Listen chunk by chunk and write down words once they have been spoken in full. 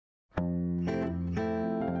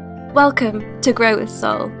Welcome to Grow with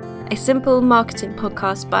Soul, a simple marketing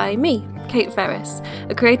podcast by me, Kate Ferris,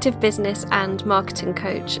 a creative business and marketing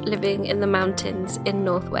coach living in the mountains in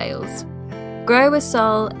North Wales. Grow with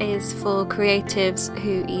Soul is for creatives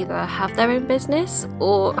who either have their own business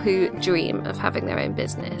or who dream of having their own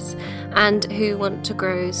business and who want to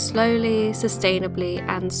grow slowly, sustainably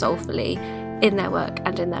and soulfully in their work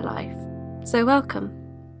and in their life. So welcome.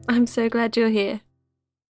 I'm so glad you're here.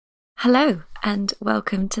 Hello and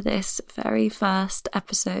welcome to this very first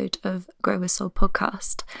episode of Grow with Soul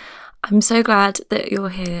podcast. I'm so glad that you're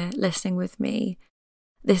here listening with me.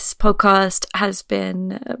 This podcast has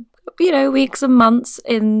been, weeks and months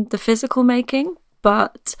in the physical making,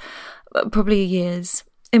 but probably years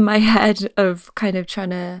in my head of kind of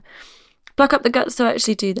trying to pluck up the guts to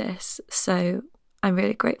actually do this. So I'm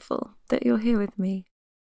really grateful that you're here with me.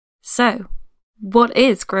 So, what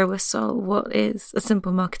is Grow with Soul? What is a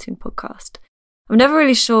simple marketing podcast? I'm never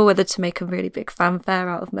really sure whether to make a really big fanfare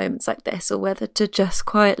out of moments like this or whether to just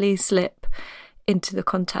quietly slip into the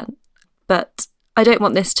content. But I don't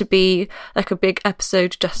want this to be like a big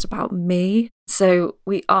episode just about me. So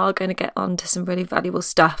we are going to get on to some really valuable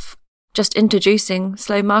stuff. Just introducing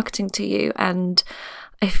slow marketing to you. And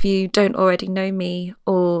if you don't already know me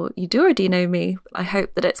or you do already know me, I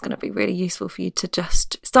hope that it's going to be really useful for you to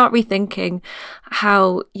just start rethinking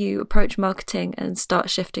how you approach marketing and start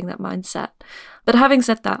shifting that mindset. But having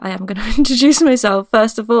said that, I am going to introduce myself.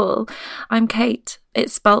 First of all, I'm Kate.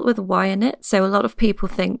 It's spelt with a Y in it, so a lot of people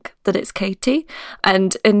think that it's Katie.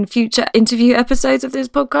 And in future interview episodes of this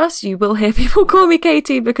podcast, you will hear people call me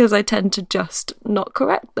Katie because I tend to just not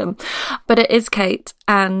correct them. But it is Kate,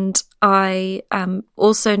 and I am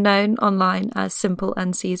also known online as Simple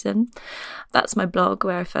Unseason. That's my blog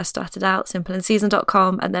where I first started out,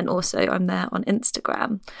 simpleandseason.com, and then also I'm there on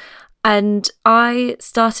Instagram. And I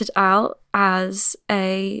started out as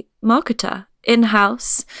a marketer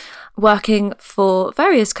in-house, working for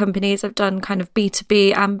various companies. I've done kind of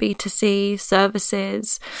B2B and B2C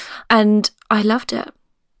services, and I loved it.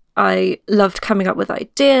 I loved coming up with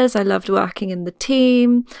ideas. I loved working in the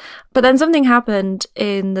team. But then something happened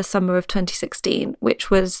in the summer of 2016,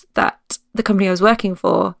 which was that the company I was working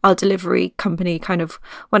for, our delivery company, kind of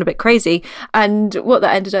went a bit crazy. And what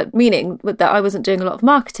that ended up meaning was that I wasn't doing a lot of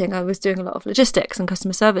marketing. I was doing a lot of logistics and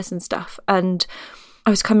customer service and stuff. And I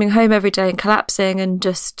was coming home every day and collapsing and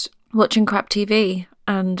just watching crap TV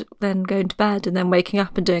and then going to bed and then waking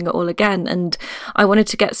up and doing it all again. And I wanted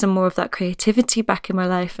to get some more of that creativity back in my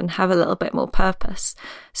life and have a little bit more purpose.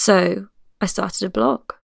 So I started a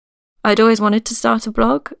blog. I'd always wanted to start a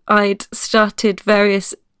blog. I'd started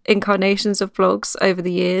various incarnations of blogs over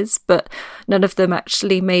the years, but none of them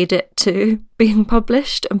actually made it to being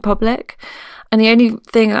published and public. And the only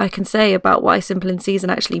thing I can say about why Simple and Season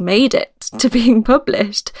actually made it to being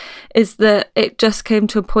published is that it just came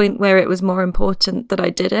to a point where it was more important that I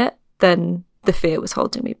did it than the fear was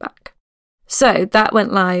holding me back. So that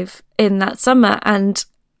went live in that summer, and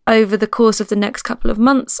over the course of the next couple of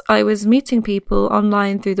months, I was meeting people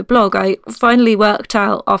online through the blog. I finally worked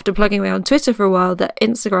out, after plugging away on Twitter for a while, that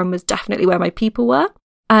Instagram was definitely where my people were.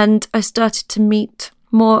 And I started to meet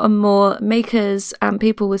more and more makers and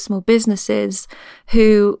people with small businesses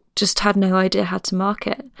who just had no idea how to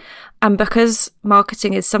market. And because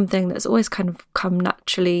marketing is something that's always kind of come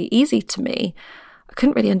naturally easy to me, I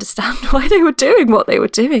couldn't really understand why they were doing what they were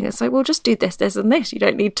doing. It's like, well, just do this, this and this. You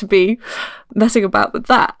don't need to be messing about with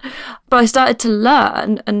that. But I started to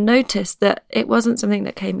learn and notice that it wasn't something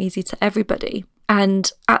that came easy to everybody.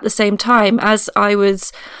 And at the same time, as I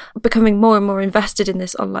was becoming more and more invested in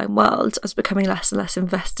this online world, I was becoming less and less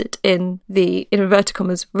invested in the, in inverted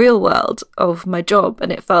commas, real world of my job.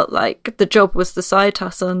 And it felt like the job was the side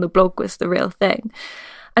hustle and the blog was the real thing.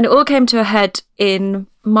 And it all came to a head in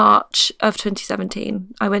March of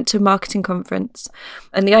 2017. I went to a marketing conference,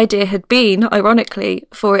 and the idea had been, ironically,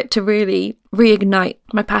 for it to really reignite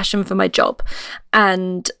my passion for my job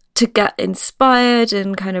and to get inspired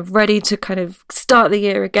and kind of ready to kind of start the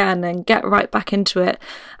year again and get right back into it.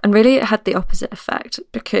 And really it had the opposite effect,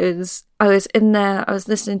 because I was in there, I was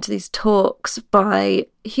listening to these talks by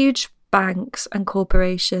huge banks and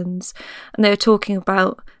corporations, and they were talking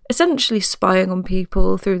about essentially spying on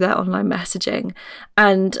people through their online messaging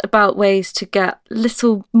and about ways to get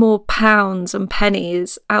little more pounds and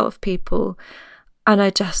pennies out of people. And I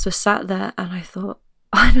just was sat there and I thought,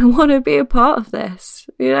 I don't want to be a part of this.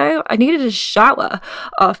 I needed a shower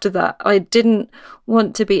after that. I didn't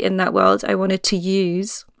want to be in that world. I wanted to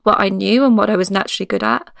use what I knew and what I was naturally good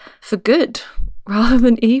at for good rather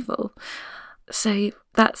than evil. So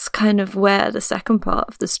that's kind of where the second part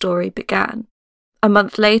of the story began. a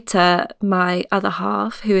month later, my other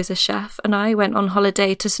half, who is a chef, and I went on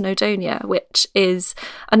holiday to Snowdonia, which is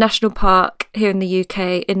a national park here in the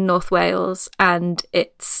UK in North Wales, and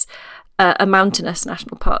it's a mountainous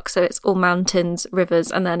national park, so it's all mountains,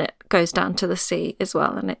 rivers, and then it goes down to the sea as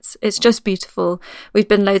well, and it's just beautiful. We've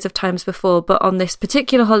been loads of times before, but on this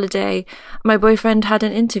particular holiday, my boyfriend had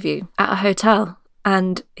an interview at a hotel,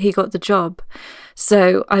 and he got the job.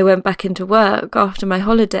 So I went back into work after my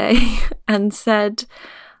holiday and said,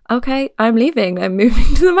 okay, I'm leaving. I'm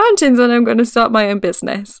moving to the mountains and I'm going to start my own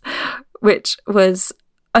business, which was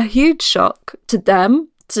a huge shock to them,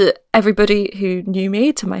 to everybody who knew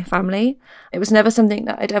me, to my family. It was never something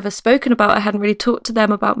that I'd ever spoken about. I hadn't really talked to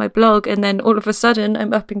them about my blog. And then all of a sudden,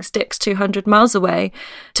 I'm upping sticks 200 miles away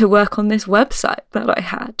to work on this website that I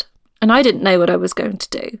had. And I didn't know what I was going to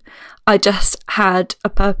do. I just had a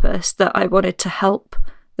purpose that I wanted to help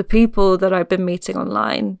the people that I've been meeting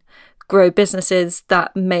online grow businesses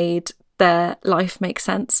that made their life make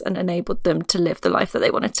sense and enabled them to live the life that they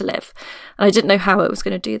wanted to live. And I didn't know how I was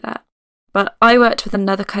going to do that. But I worked with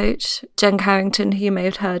another coach, Jen Carrington, who you may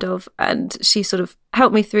have heard of, and she sort of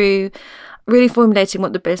helped me through really formulating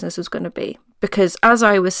what the business was going to be. Because as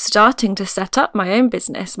I was starting to set up my own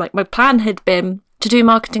business, like my plan had been to do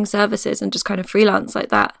marketing services and just kind of freelance like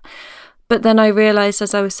that. But then I realised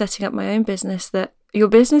as I was setting up my own business that your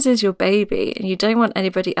business is your baby and you don't want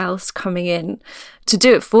anybody else coming in to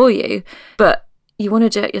do it for you, but you want to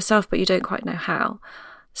do it yourself, but you don't quite know how.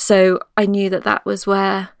 So I knew that that was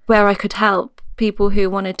where I could help people who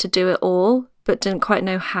wanted to do it all, but didn't quite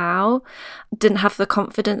know how, didn't have the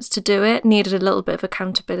confidence to do it, needed a little bit of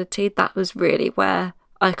accountability. That was really where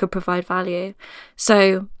I could provide value.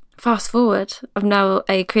 So fast forward, I'm now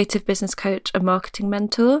a creative business coach and marketing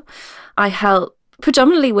mentor. I help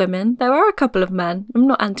predominantly women. There are a couple of men. I'm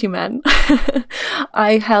not anti-men.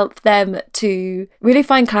 I help them to really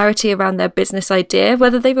find clarity around their business idea,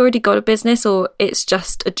 whether they've already got a business or it's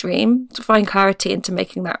just a dream, to find clarity into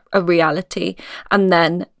making that a reality and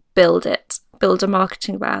then build it, build a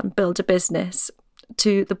marketing plan, build a business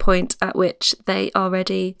to the point at which they are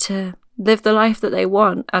ready to live the life that they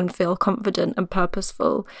want and feel confident and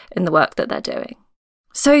purposeful in the work that they're doing.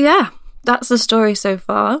 So yeah, that's the story so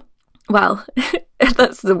far. Well,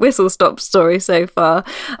 that's the whistle-stop story so far.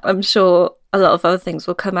 I'm sure a lot of other things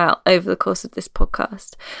will come out over the course of this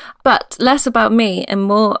podcast. But less about me and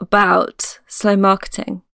more about slow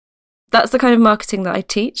marketing. That's the kind of marketing that I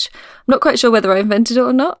teach. I'm not quite sure whether I invented it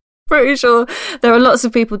or not. Pretty sure there are lots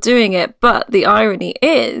of people doing it, but the irony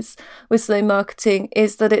is with slow marketing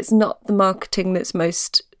is that it's not the marketing that's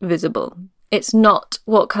most visible. It's not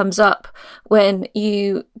what comes up when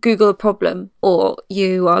you Google a problem or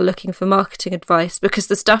you are looking for marketing advice, because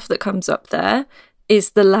the stuff that comes up there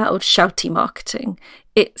is the loud, shouty marketing.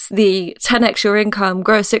 It's the 10x your income,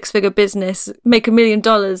 grow a 6-figure business, make $1 million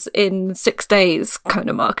in 6 days kind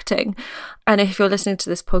of marketing. And if you're listening to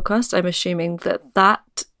this podcast, I'm assuming that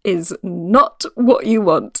that is not what you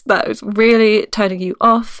want. That is really turning you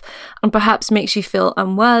off and perhaps makes you feel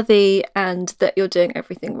unworthy and that you're doing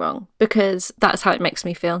everything wrong, because that's how it makes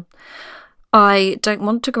me feel. I don't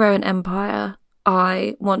want to grow an empire.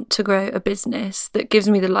 I want to grow a business that gives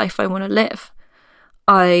me the life I want to live.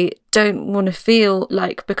 I don't want to feel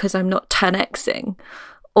like because I'm not 10xing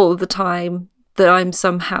all the time that I'm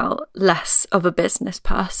somehow less of a business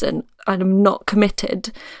person and I'm not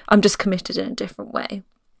committed. I'm just committed in a different way.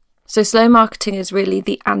 So slow marketing is really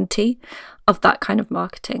the anti of that kind of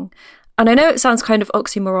marketing. And I know it sounds kind of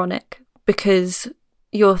oxymoronic because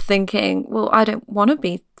you're thinking, well, I don't want to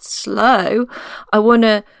be slow. I want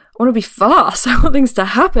to be fast. I want things to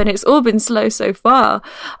happen. It's all been slow so far.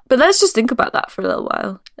 But let's just think about that for a little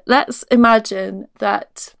while. Let's imagine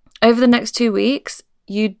that over the next 2 weeks,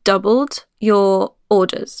 you doubled your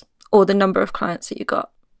orders or the number of clients that you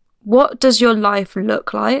got. What does your life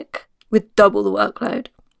look like with double the workload?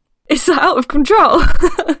 It's out of control.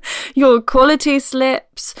 Your quality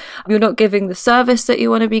slips. You're not giving the service that you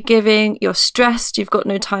want to be giving. You're stressed. You've got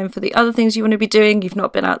no time for the other things you want to be doing. You've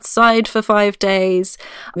not been outside for 5 days.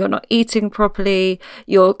 You're not eating properly.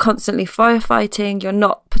 You're constantly firefighting. You're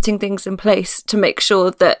not putting things in place to make sure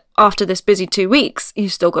that after this busy 2 weeks,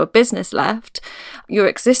 you've still got a business left. Your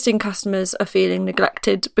existing customers are feeling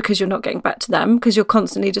neglected because you're not getting back to them, because you're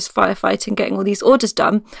constantly just firefighting, getting all these orders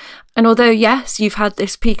done. And although, yes, you've had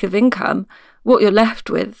this peak of income, what you're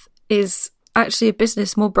left with is actually a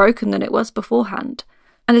business more broken than it was beforehand.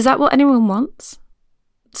 And is that what anyone wants?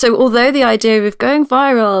 So although the idea of going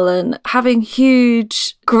viral and having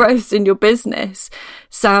huge growth in your business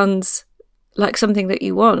sounds like something that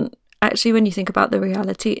you want, actually, when you think about the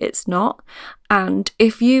reality, it's not. And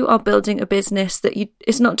if you are building a business that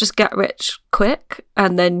it's not just get rich quick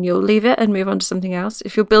and then you'll leave it and move on to something else.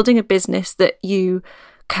 If you're building a business that you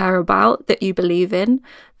care about, that you believe in,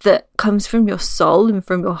 that comes from your soul and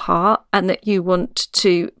from your heart, and that you want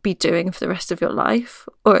to be doing for the rest of your life,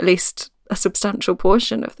 or at least a substantial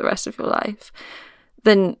portion of the rest of your life,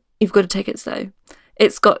 then you've got to take it slow.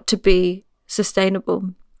 It's got to be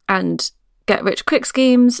sustainable, and get rich quick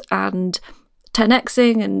schemes and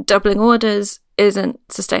 10xing and doubling orders isn't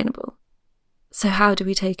sustainable. So how do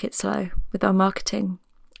we take it slow with our marketing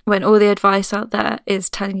when all the advice out there is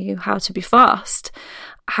telling you how to be fast,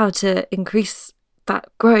 how to increase that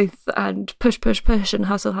growth and push and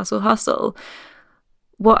hustle?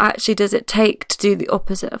 What actually does it take to do the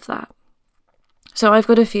opposite of that? So I've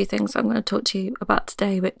got a few things I'm going to talk to you about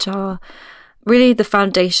today, which are really the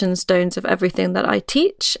foundation stones of everything that I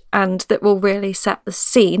teach, and that will really set the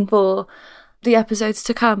scene for the episodes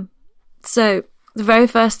to come. So the very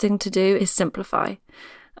first thing to do is simplify.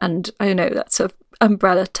 And I know that's an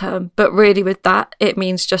umbrella term, but really with that, it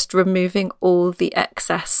means just removing all the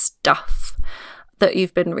excess stuff that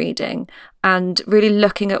you've been reading, and really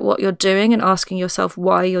looking at what you're doing and asking yourself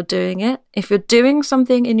why you're doing it. If you're doing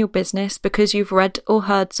something in your business because you've read or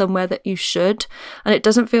heard somewhere that you should, and it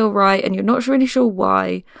doesn't feel right and you're not really sure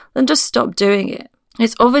why, then just stop doing it.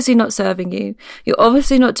 It's obviously not serving you. You're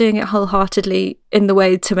obviously not doing it wholeheartedly in the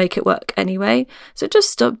way to make it work anyway. So just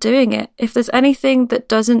stop doing it. If there's anything that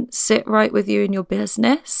doesn't sit right with you in your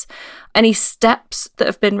business, any steps that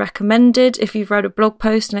have been recommended, if you've read a blog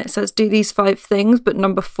post and it says do these 5 things, but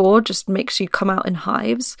number 4 just makes you come out in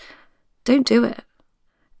hives, don't do it.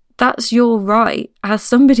 That's your right as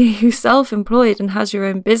somebody who's self-employed and has your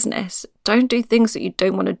own business. Don't do things that you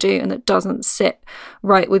don't want to do and that doesn't sit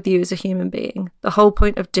right with you as a human being. The whole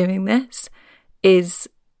point of doing this is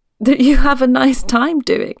that you have a nice time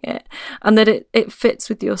doing it, and that it fits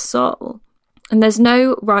with your soul. And there's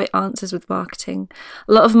no right answers with marketing.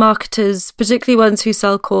 A lot of marketers, particularly ones who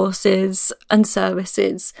sell courses and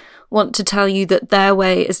services, want to tell you that their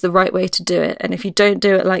way is the right way to do it. And if you don't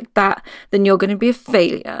do it like that, then you're going to be a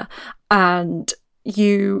failure and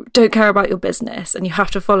you don't care about your business and you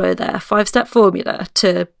have to follow their 5-step formula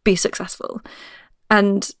to be successful.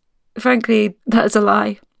 And frankly, that is a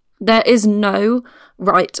lie. There is no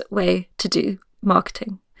right way to do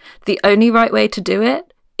marketing. The only right way to do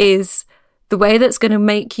it is the way that's going to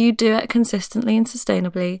make you do it consistently and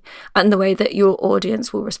sustainably, and the way that your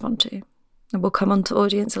audience will respond to. And we'll come on to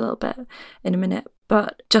audience a little bit in a minute,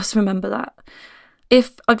 but just remember that.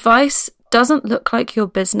 If advice doesn't look like your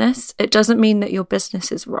business, it doesn't mean that your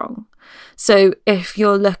business is wrong. So if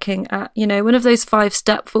you're looking at, one of those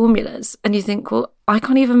 5-step formulas and you think, well, I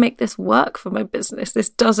can't even make this work for my business, this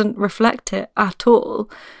doesn't reflect it at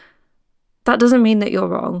all, that doesn't mean that you're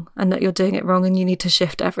wrong and that you're doing it wrong and you need to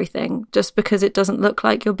shift everything. Just because it doesn't look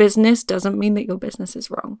like your business doesn't mean that your business is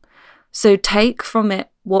wrong. So take from it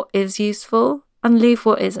what is useful and leave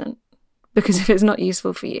what isn't. Because if it's not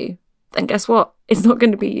useful for you, then guess what? It's not going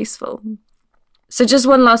to be useful. So just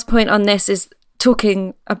one last point on this is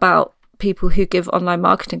talking about people who give online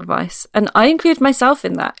marketing advice. And I include myself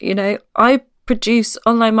in that. I produce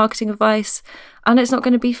online marketing advice and it's not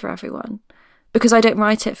going to be for everyone. Because I don't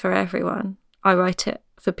write it for everyone. I write it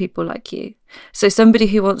for people like you. So somebody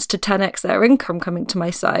who wants to 10x their income coming to my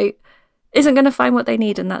site isn't going to find what they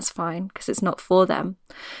need, and that's fine because it's not for them.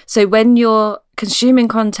 So when you're consuming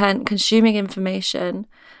content, consuming information,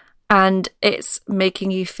 and it's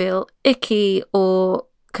making you feel icky or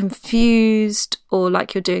confused or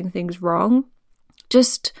like you're doing things wrong,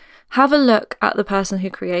 just have a look at the person who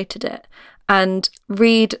created it and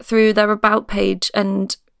read through their about page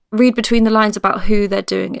and read between the lines about who they're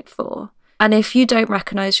doing it for. And if you don't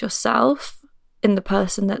recognise yourself in the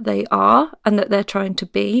person that they are and that they're trying to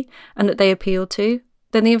be and that they appeal to,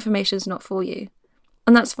 then the information is not for you.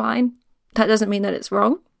 And that's fine. That doesn't mean that it's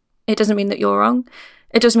wrong. It doesn't mean that you're wrong.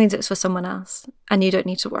 It just means it's for someone else and you don't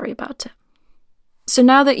need to worry about it. So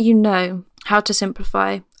now that you know how to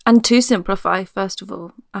simplify, and to simplify, first of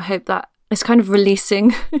all, I hope that it's kind of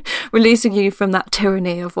releasing you from that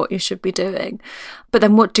tyranny of what you should be doing. But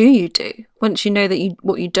then what do you do? Once you know that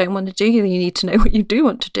what you don't want to do, you need to know what you do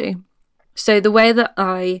want to do. So the way that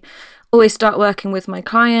I always start working with my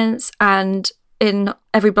clients, and in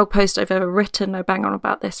every blog post I've ever written, I bang on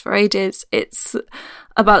about this for ages, it's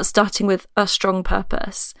about starting with a strong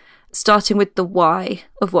purpose, starting with the why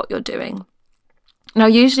of what you're doing. Now,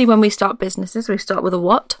 usually when we start businesses, we start with a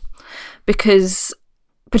what, because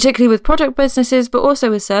particularly with product businesses, but also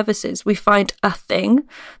with services. We find a thing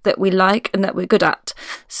that we like and that we're good at.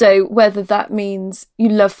 So whether that means you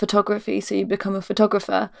love photography, so you become a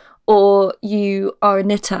photographer, or you are a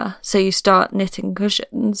knitter, so you start knitting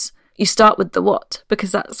cushions, you start with the what,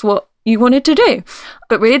 because that's what you wanted to do.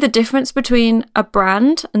 But really the difference between a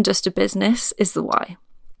brand and just a business is the why.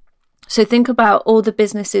 So think about all the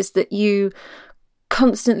businesses that you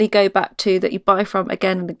constantly go back to, that you buy from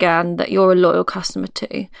again and again, that you're a loyal customer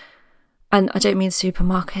to. And I don't mean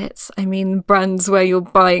supermarkets, I mean brands where you're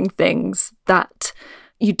buying things that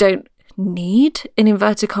you don't need, in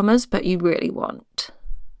inverted commas, but you really want.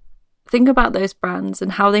 Think about those brands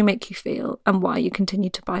and how they make you feel and why you continue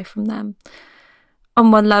to buy from them.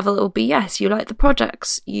 On one level, it will be, yes, you like the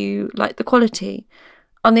products, you like the quality.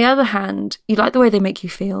 On the other hand, you like the way they make you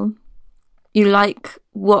feel. You like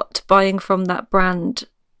what buying from that brand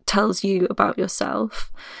tells you about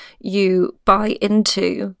yourself. You buy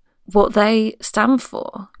into what they stand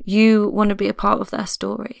for. You want to be a part of their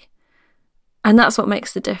story. And that's what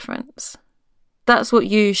makes the difference. That's what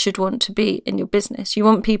you should want to be in your business. You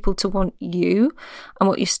want people to want you and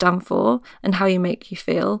what you stand for and how you make you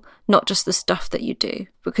feel, not just the stuff that you do.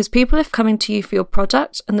 Because people are coming to you for your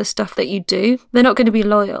product and the stuff that you do, they're not going to be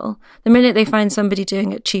loyal. The minute they find somebody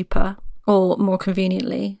doing it cheaper or more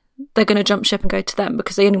conveniently, they're going to jump ship and go to them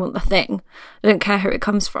because they only want the thing. They don't care who it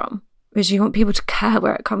comes from, because you want people to care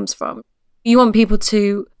where it comes from. You want people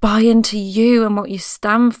to buy into you and what you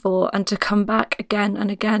stand for and to come back again and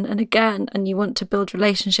again and again. And you want to build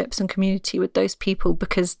relationships and community with those people,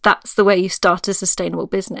 because that's the way you start a sustainable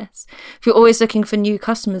business. If you're always looking for new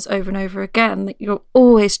customers over and over again, that you're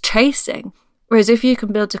always chasing. Whereas if you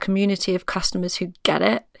can build a community of customers who get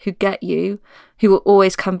it, who get you, who will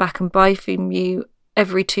always come back and buy from you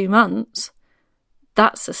every 2 months,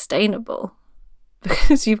 that's sustainable,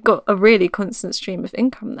 because you've got a really constant stream of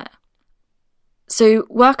income there. So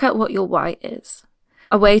work out what your why is.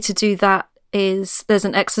 A way to do that is, there's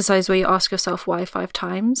an exercise where you ask yourself why 5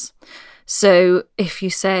 times. So if you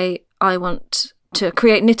say, I want to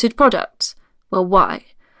create knitted products, well, why?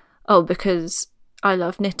 Oh, because I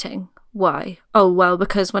love knitting. Why? Oh, well,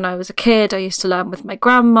 because when I was a kid, I used to learn with my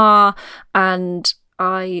grandma and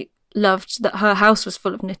I loved that her house was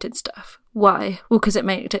full of knitted stuff. Why? Well, because it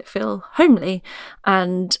made it feel homely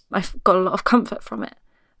and I got a lot of comfort from it.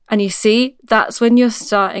 And you see, that's when you're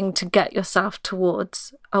starting to get yourself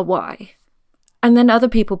towards a why. And then other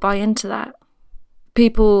people buy into that.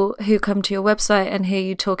 People who come to your website and hear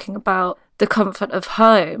you talking about the comfort of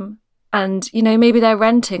home, and, you know, maybe they're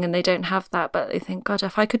renting and they don't have that, but they think, God,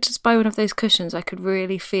 if I could just buy one of those cushions, I could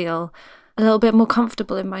really feel a little bit more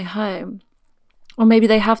comfortable in my home. Or maybe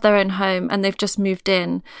they have their own home and they've just moved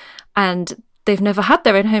in and they've never had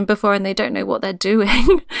their own home before and they don't know what they're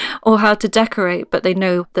doing or how to decorate, but they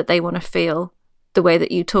know that they want to feel the way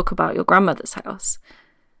that you talk about your grandmother's house.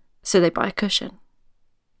 So they buy a cushion.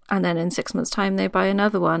 And then in 6 months' time, they buy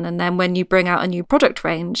another one. And then when you bring out a new product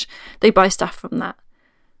range, they buy stuff from that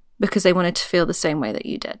because they wanted to feel the same way that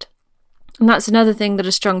you did. And that's another thing that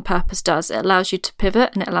a strong purpose does. It allows you to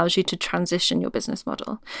pivot and it allows you to transition your business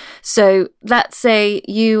model. So let's say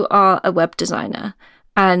you are a web designer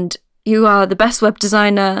and you are the best web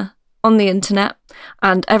designer on the internet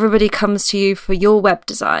and everybody comes to you for your web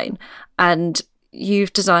design and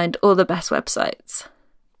you've designed all the best websites.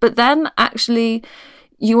 But then actually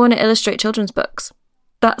you want to illustrate children's books.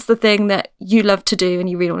 That's the thing that you love to do and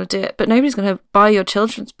you really want to do it. But nobody's going to buy your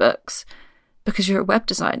children's books because you're a web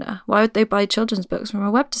designer. Why would they buy children's books from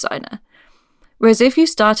a web designer? Whereas if you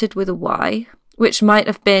started with a why, which might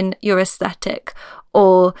have been your aesthetic,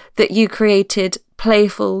 or that you created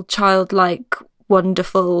playful, childlike,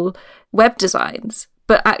 wonderful web designs,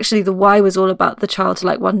 but actually the why was all about the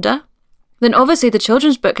childlike wonder, then obviously the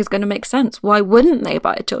children's book is going to make sense. Why wouldn't they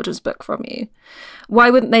buy a children's book from you? Why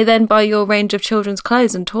wouldn't they then buy your range of children's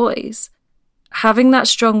clothes and toys? Having that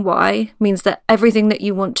strong why means that everything that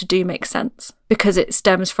you want to do makes sense because it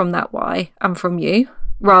stems from that why and from you,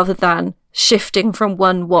 rather than shifting from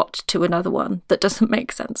one what to another one that doesn't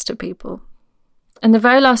make sense to people. And the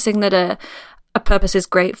very last thing that a purpose is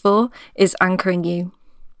great for is anchoring you.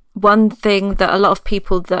 One thing that a lot of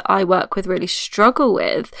people that I work with really struggle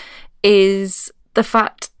with is the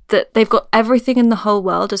fact that they've got everything in the whole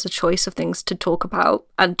world as a choice of things to talk about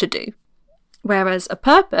and to do. Whereas a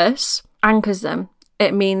purpose anchors them.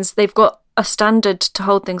 It means they've got a standard to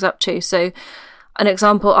hold things up to. So an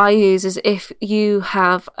example I use is if you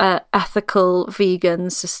have an ethical, vegan,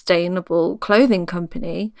 sustainable clothing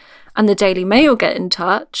company and the Daily Mail get in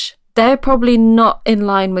touch, they're probably not in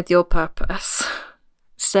line with your purpose.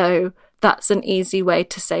 So that's an easy way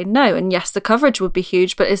to say no. And yes, the coverage would be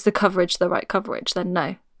huge, but is the coverage the right coverage? Then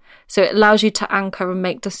no. So it allows you to anchor and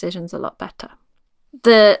make decisions a lot better.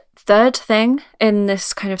 The third thing in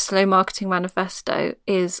this kind of slow marketing manifesto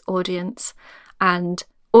is audience. And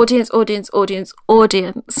audience,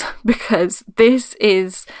 because this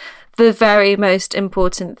is the very most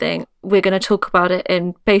important thing. We're going to talk about it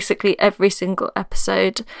in basically every single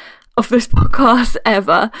episode of this podcast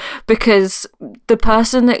ever, because the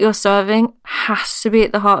person that you're serving has to be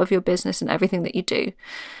at the heart of your business and everything that you do.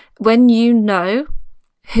 When you know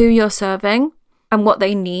who you're serving and what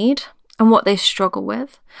they need and what they struggle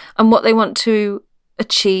with and what they want to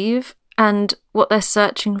achieve and what they're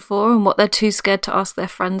searching for and what they're too scared to ask their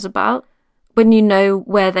friends about, when you know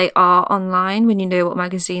where they are online, when you know what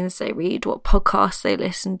magazines they read, what podcasts they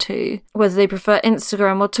listen to, whether they prefer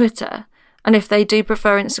Instagram or Twitter, and if they do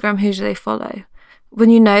prefer Instagram, who do they follow? When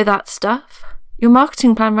you know that stuff, your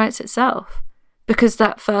marketing plan writes itself, because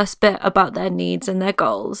that first bit about their needs and their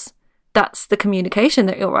goals, that's the communication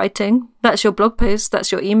that you're writing. That's your blog posts,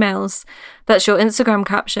 that's your emails, that's your Instagram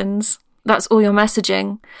captions, that's all your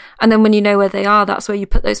messaging. And then when you know where they are, that's where you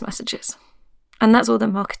put those messages. And that's all that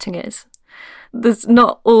marketing is. There's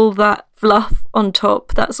not all that fluff on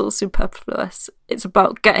top. That's all superfluous. It's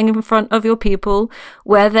about getting in front of your people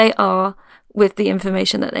where they are with the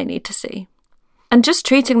information that they need to see. And just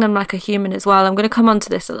treating them like a human as well. I'm going to come on to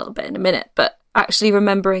this a little bit in a minute, but actually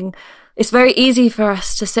remembering it's very easy for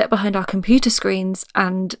us to sit behind our computer screens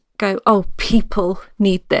and go, oh, people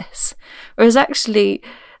need this. Whereas actually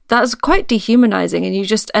that's quite dehumanizing, and you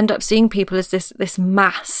just end up seeing people as this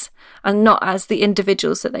mass and not as the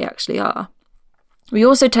individuals that they actually are. We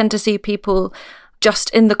also tend to see people just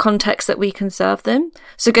in the context that we can serve them.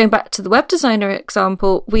 So going back to the web designer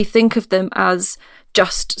example, we think of them as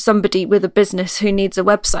just somebody with a business who needs a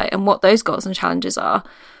website and what those goals and challenges are.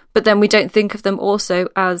 But then we don't think of them also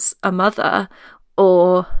as a mother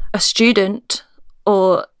or a student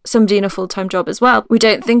or somebody in a full-time job as well. We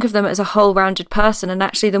don't think of them as a whole-rounded person. And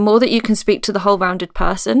actually, the more that you can speak to the whole-rounded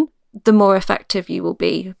person, the more effective you will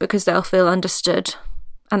be, because they'll feel understood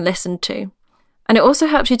and listened to. And it also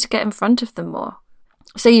helps you to get in front of them more.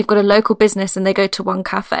 Say you've got a local business and they go to one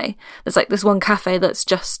cafe. There's like this one cafe that's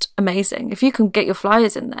just amazing. If you can get your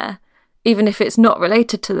flyers in there, even if it's not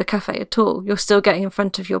related to the cafe at all, you're still getting in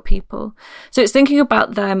front of your people. So it's thinking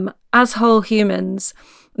about them as whole humans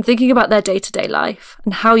and thinking about their day-to-day life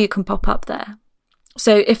and how you can pop up there.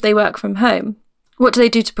 So if they work from home, what do they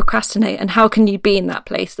do to procrastinate, and how can you be in that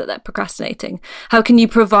place that they're procrastinating? How can you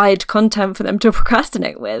provide content for them to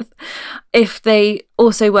procrastinate with? If they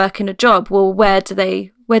also work in a job, well, where do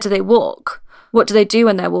they walk? What do they do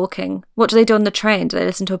when they're walking? What do they do on the train? Do they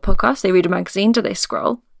listen to a podcast? Do they read a magazine? Do they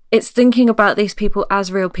scroll? It's thinking about these people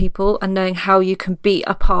as real people and knowing how you can be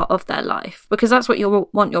a part of their life, because that's what you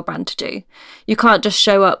want your brand to do. You can't just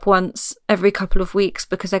show up once every couple of weeks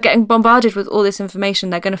because they're getting bombarded with all this information.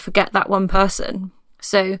 They're going to forget that one person.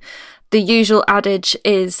 So the usual adage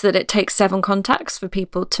is that it takes 7 contacts for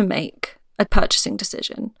people to make a purchasing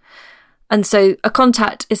decision. And so a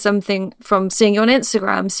contact is something from seeing you on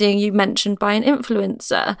Instagram, seeing you mentioned by an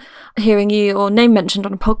influencer, hearing your name mentioned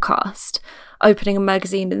on a podcast, opening a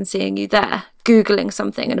magazine and seeing you there, Googling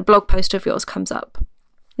something and a blog post of yours comes up.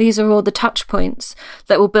 These are all the touch points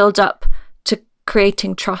that will build up to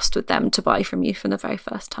creating trust with them to buy from you from the very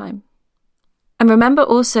first time. And remember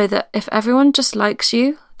also that if everyone just likes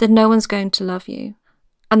you, then no one's going to love you.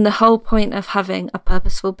 And the whole point of having a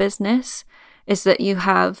purposeful business is that you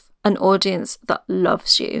have an audience that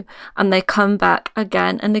loves you and they come back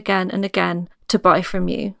again and again and again to buy from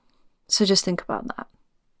you. So just think about that.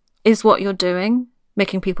 Is what you're doing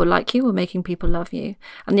making people like you or making people love you?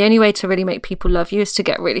 And the only way to really make people love you is to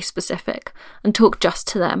get really specific and talk just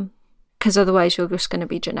to them, because otherwise you're just going to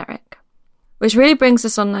be generic. Which really brings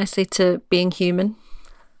us on nicely to being human,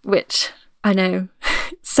 which I know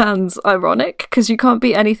sounds ironic because you can't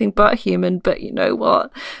be anything but human, but you know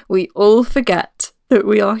what? We all forget that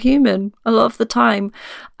we are human a lot of the time,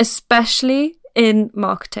 especially in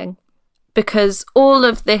marketing. Because all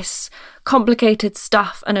of this complicated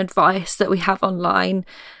stuff and advice that we have online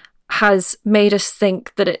has made us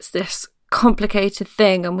think that it's this complicated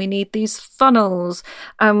thing and we need these funnels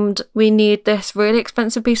and we need this really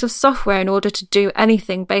expensive piece of software in order to do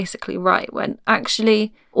anything basically right, when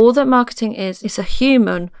actually all that marketing is a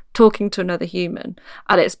human talking to another human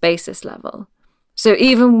at its basis level. So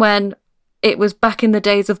even when it was back in the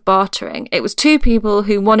days of bartering, it was 2 people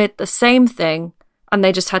who wanted the same thing and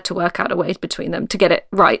they just had to work out a way between them to get it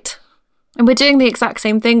right. And we're doing the exact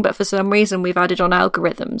same thing, but for some reason we've added on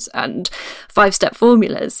algorithms and 5-step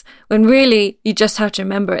formulas, when really you just have to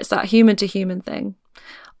remember it's that human to human thing.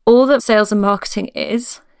 All that sales and marketing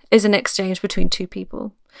is an exchange between two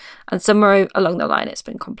people. And somewhere along the line it's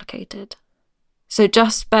been complicated. So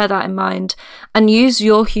just bear that in mind and use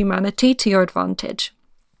your humanity to your advantage.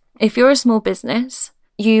 If you're a small business,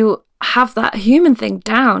 you have that human thing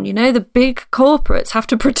down. You know, the big corporates have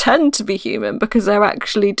to pretend to be human because they're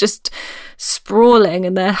actually just sprawling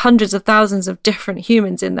and there are hundreds of thousands of different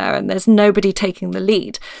humans in there and there's nobody taking the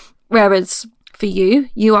lead. Whereas for you,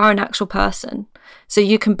 you are an actual person. So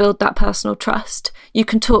you can build that personal trust. You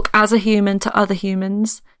can talk as a human to other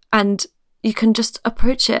humans and you can just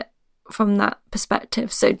approach it from that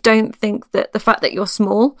perspective. So don't think that the fact that you're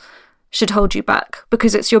small should hold you back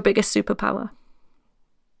because it's your biggest superpower.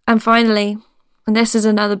 And finally, and this is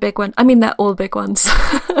another big one. I mean, they're all big ones,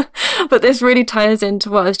 but this really ties into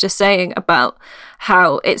what I was just saying about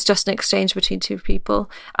how it's just an exchange between two people,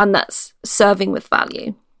 and that's serving with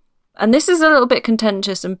value. And this is a little bit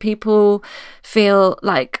contentious and people feel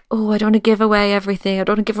like, oh, I don't want to give away everything. I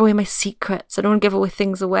don't want to give away my secrets. I don't want to give away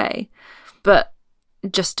things away. But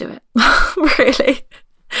just do it, really.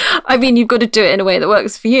 I mean, you've got to do it in a way that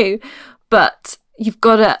works for you, but you've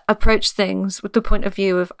got to approach things with the point of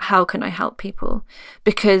view of how can I help people?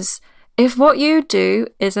 Because if what you do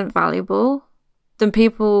isn't valuable, then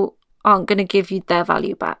people aren't going to give you their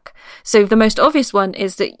value back. So the most obvious one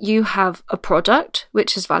is that you have a product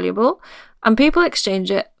which is valuable and people exchange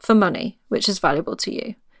it for money, which is valuable to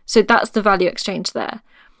you. So that's the value exchange there.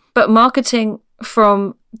 But marketing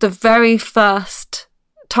from the very first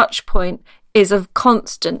touch point is a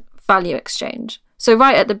constant value exchange. So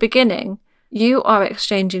right at the beginning, you are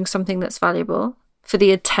exchanging something that's valuable for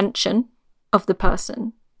the attention of the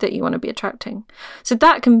person that you want to be attracting. So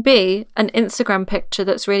that can be an Instagram picture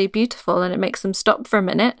that's really beautiful and it makes them stop for a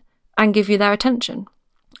minute and give you their attention.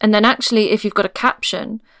 And then actually, if you've got a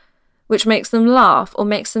caption which makes them laugh or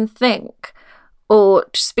makes them think or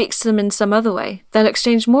speaks to them in some other way, they'll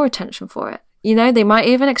exchange more attention for it. You know, they might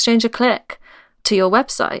even exchange a click to your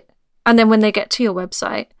website. And then when they get to your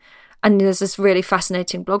website, and there's this really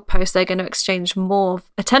fascinating blog post, they're going to exchange more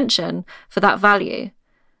attention for that value.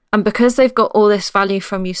 And because they've got all this value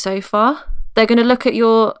from you so far, they're going to look at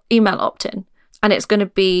your email opt-in and it's going to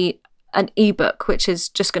be an ebook, which is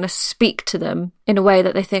just going to speak to them in a way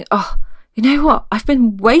that they think, oh, you know what? I've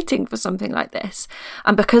been waiting for something like this.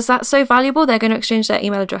 And because that's so valuable, they're going to exchange their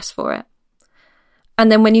email address for it.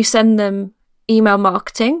 And then when you send them email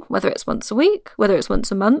marketing, whether it's once a week, whether it's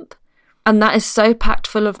once a month, and that is so packed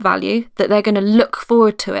full of value that they're going to look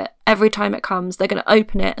forward to it every time it comes. They're going to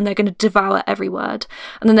open it and they're going to devour every word.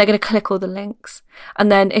 And then they're going to click all the links.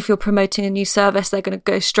 And then if you're promoting a new service, they're going to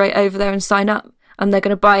go straight over there and sign up. And they're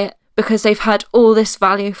going to buy it because they've had all this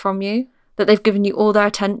value from you, that they've given you all their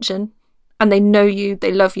attention. And they know you,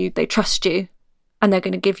 they love you, they trust you. And they're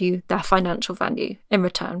going to give you their financial value in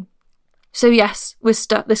return. So yes, with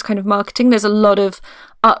this kind of marketing, there's a lot of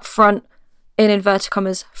upfront, in inverted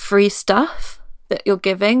commas, free stuff that you're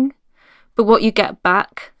giving, but what you get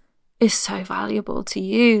back is so valuable to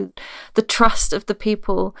you. The trust of the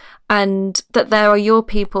people and that they are your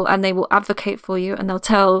people and they will advocate for you and they'll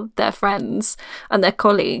tell their friends and their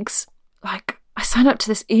colleagues, like, I signed up to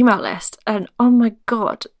this email list and oh my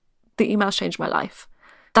God, the emails changed my life.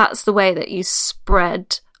 That's the way that you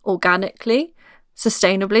spread organically,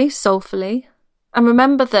 sustainably, soulfully. And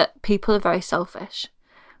remember that people are very selfish.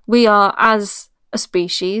 We are, as a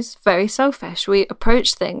species, very selfish. We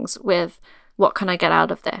approach things with, what can I get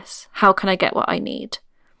out of this? How can I get what I need?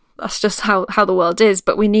 That's just how the world is.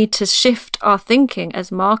 But we need to shift our thinking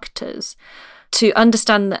as marketers to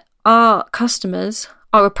understand that our customers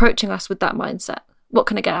are approaching us with that mindset. What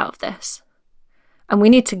can I get out of this? And we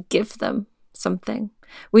need to give them something.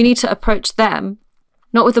 We need to approach them,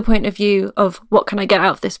 not with the point of view of, what can I get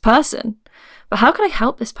out of this person? But how can I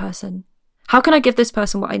help this person? How can I give this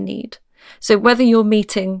person what I need? So whether you're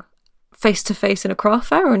meeting face-to-face in a craft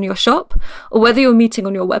fair or in your shop, or whether you're meeting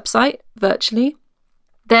on your website virtually,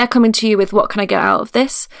 they're coming to you with, what can I get out of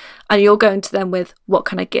this? And you're going to them with, what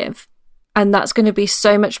can I give? And that's going to be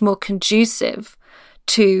so much more conducive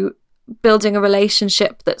to building a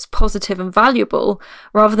relationship that's positive and valuable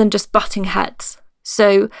rather than just butting heads.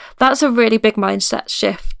 So that's a really big mindset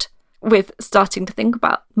shift with starting to think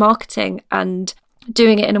about marketing, and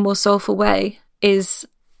doing it in a more soulful way is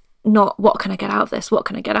not, what can I get out of this? What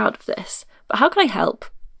can I get out of this? But how can I help?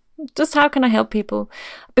 Just how can I help people?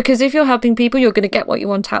 Because if you're helping people, you're going to get what you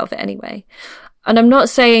want out of it anyway. And I'm not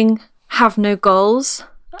saying have no goals.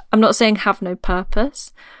 I'm not saying have no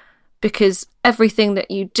purpose, because everything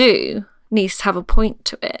that you do needs to have a point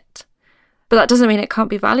to it. But that doesn't mean it can't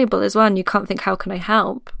be valuable as well, and you can't think, how can I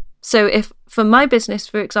help? So if, for my business,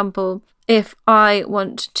 for example, if I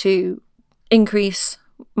want to increase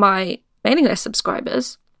my mailing list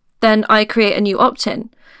subscribers, then I create a new opt-in.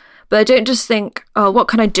 But I don't just think, oh, what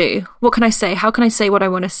can I do? What can I say? How can I say what I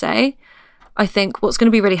want to say? I think, what's going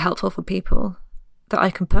to be really helpful for people that I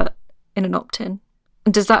can put in an opt-in?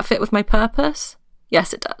 And does that fit with my purpose?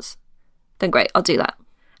 Yes, it does. Then great, I'll do that.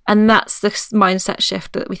 And that's the mindset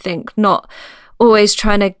shift that we think, not always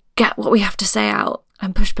trying to get what we have to say out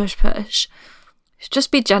and push.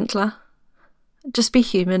 Just be gentler. Just be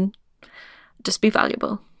human. Just be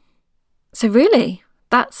valuable. So really,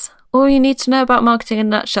 that's all you need to know about marketing in a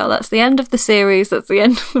nutshell. That's the end of the series. That's the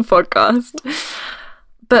end of the podcast.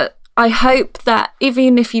 But I hope that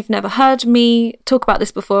even if you've never heard me talk about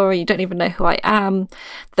this before, or you don't even know who I am,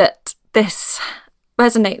 that this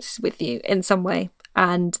resonates with you in some way,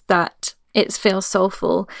 and that it feels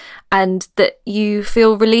soulful, and that you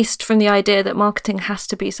feel released from the idea that marketing has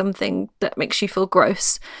to be something that makes you feel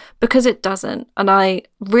gross, because it doesn't. And I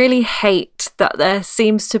really hate that there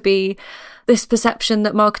seems to be this perception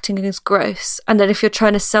that marketing is gross, and that if you're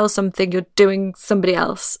trying to sell something, you're doing somebody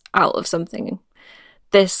else out of something.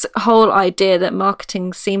 This whole idea that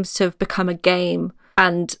marketing seems to have become a game,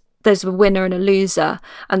 and there's a winner and a loser,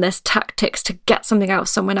 and there's tactics to get something out of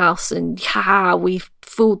someone else, and we've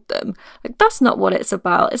fooled them. Like, that's not what it's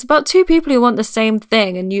about. It's about two people who want the same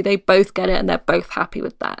thing, and they both get it, and they're both happy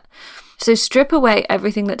with that. So strip away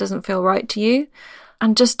everything that doesn't feel right to you,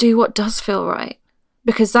 and just do what does feel right,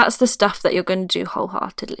 because that's the stuff that you're going to do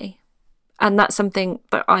wholeheartedly. And that's something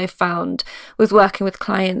that I've found with working with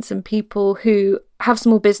clients and people who have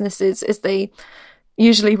small businesses, is they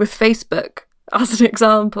usually, with Facebook as an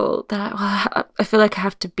example, they're like, well, I feel like I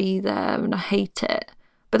have to be there and I hate it.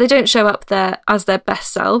 But they don't show up there as their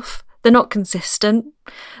best self. They're not consistent.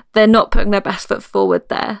 They're not putting their best foot forward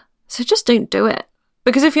there. So just don't do it.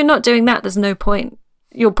 Because if you're not doing that, there's no point.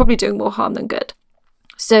 You're probably doing more harm than good.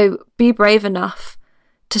 So be brave enough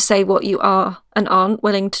to say what you are and aren't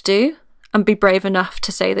willing to do. And be brave enough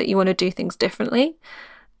to say that you want to do things differently,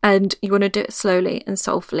 and you want to do it slowly and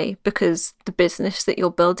soulfully, because the business that you're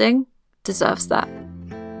building deserves that.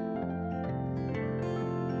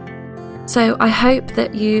 So I hope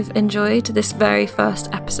that you've enjoyed this very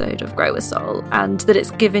first episode of Grow with Soul, and that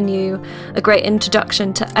it's given you a great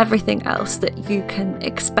introduction to everything else that you can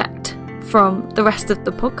expect from the rest of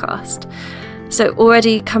the podcast. So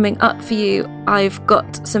already coming up for you, I've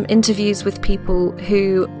got some interviews with people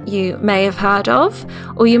who you may have heard of,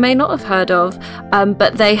 or you may not have heard of,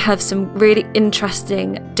 but they have some really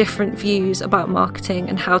interesting different views about marketing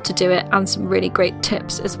and how to do it, and some really great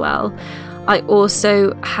tips as well. I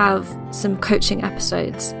also have some coaching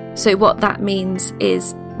episodes. So what that means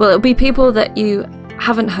is, well, it'll be people that you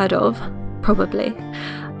haven't heard of, probably.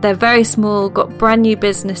 They're very small, got brand new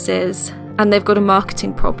businesses, and they've got a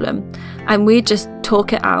marketing problem. And we just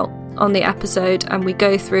talk it out on the episode, and we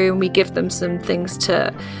go through and we give them some things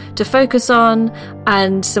to focus on,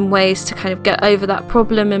 and some ways to kind of get over that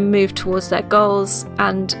problem and move towards their goals.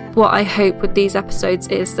 And what I hope with these episodes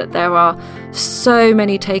is that there are so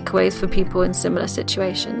many takeaways for people in similar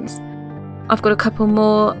situations. I've got a couple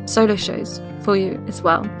more solo shows for you as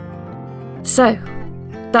well. So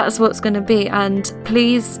that's what's going to be. And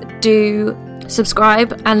please do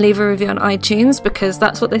subscribe and leave a review on iTunes, because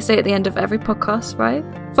that's what they say at the end of every podcast, right?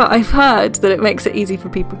 But I've heard that it makes it easy for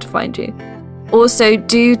people to find you. Also,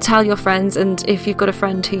 do tell your friends, and if you've got a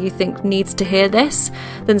friend who you think needs to hear this,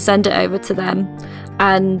 then send it over to them.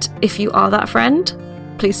 And if you are that friend,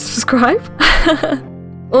 please subscribe.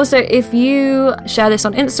 Also, if you share this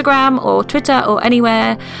on Instagram or Twitter or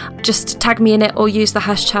anywhere, just tag me in it, or use the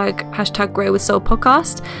hashtag Grow with Soul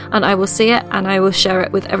podcast, and I will see it and I will share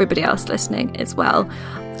it with everybody else listening as well.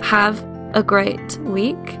 Have a great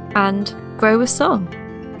week and grow with soul.